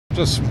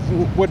Just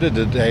what did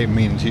the day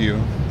mean to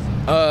you?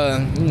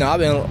 I've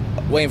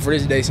been waiting for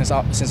this day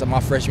since my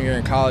freshman year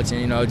in college,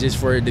 and just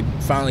for it to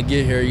finally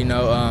get here,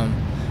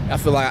 I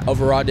feel like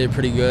overall I did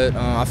pretty good.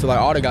 I feel like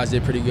all the guys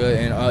did pretty good,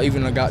 and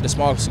even the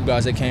small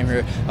guys that came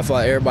here, I feel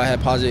like everybody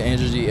had positive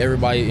energy.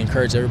 Everybody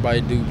encouraged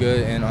everybody to do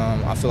good, and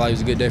I feel like it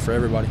was a good day for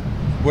everybody.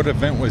 What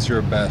event was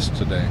your best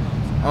today?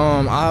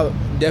 I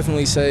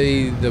definitely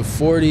say the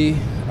 40,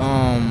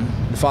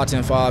 the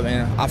 5-10-5,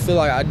 and I feel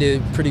like I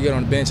did pretty good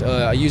on the bench.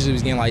 I usually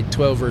was getting like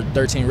 12 or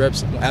 13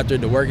 reps after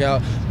the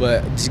workout,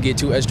 but just get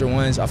 2 extra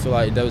ones, I feel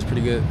like that was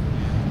pretty good.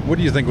 What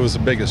do you think was the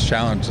biggest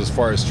challenge as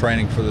far as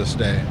training for this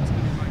day?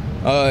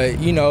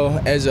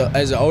 As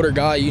an older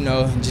guy,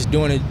 just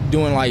doing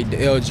like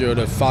the L drill,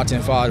 the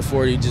 5-10-5, the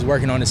 40, just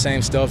working on the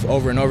same stuff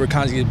over and over,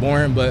 kind of gets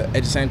boring. But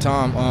at the same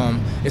time,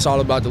 it's all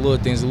about the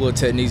little things, the little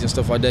techniques and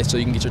stuff like that, so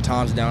you can get your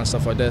times down and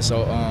stuff like that.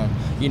 So,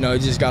 you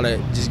just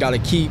gotta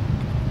keep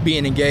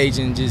being engaged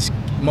and just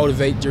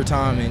motivate your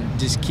time and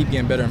just keep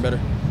getting better and better.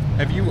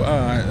 Have you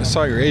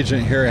saw your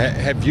agent here?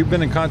 Have you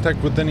been in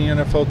contact with any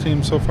NFL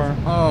teams so far?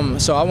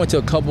 So I went to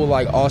a couple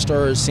like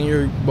All-Star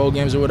Senior Bowl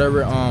games or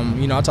whatever.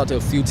 I talked to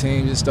a few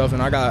teams and stuff,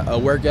 and I got a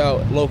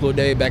workout local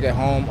day back at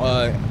home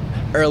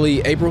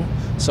early April.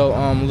 So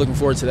I'm looking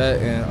forward to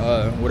that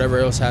and whatever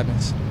else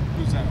happens.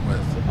 Who's that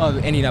with?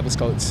 The Indianapolis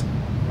Colts.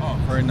 Oh,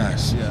 very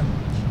nice.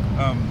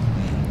 Yeah.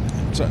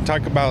 So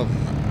talk about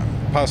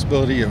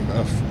possibility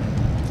of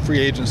free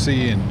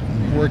agency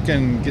and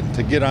working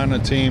to get on a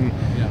team.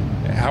 Yeah.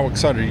 How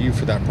excited are you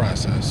for that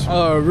process?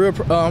 I'm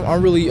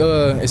really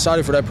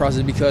excited for that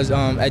process because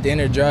at the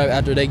end of the draft,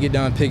 after they get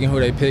done picking who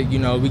they pick,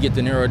 we get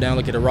to narrow down,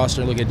 look at the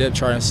roster, look at depth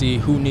chart, and see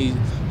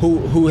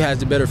who has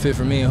the better fit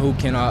for me and who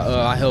can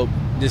I help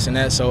this and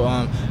that. So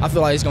I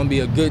feel like it's going to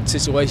be a good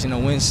situation, a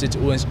win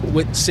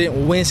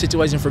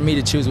situation for me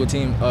to choose what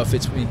team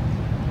fits me.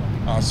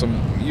 Awesome.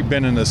 You've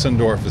been in this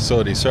indoor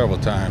facility several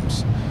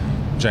times,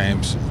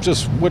 James.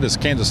 Just what has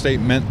Kansas State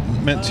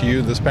meant to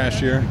you this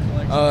past year?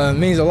 It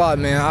means a lot,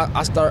 man.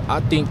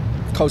 I think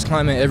Coach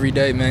climbing every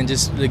day, man,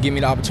 just to give me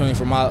the opportunity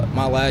for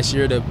my last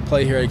year to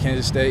play here at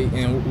Kansas State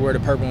and wear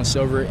the purple and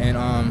silver. And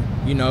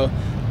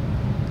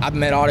I've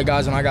met all the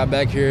guys when I got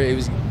back here. It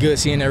was good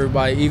seeing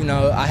everybody. Even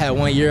though I had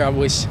 1 year, I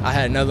wish I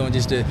had another one.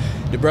 Just the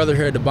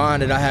brotherhood, the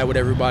bond that I had with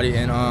everybody,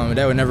 and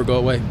that would never go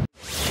away.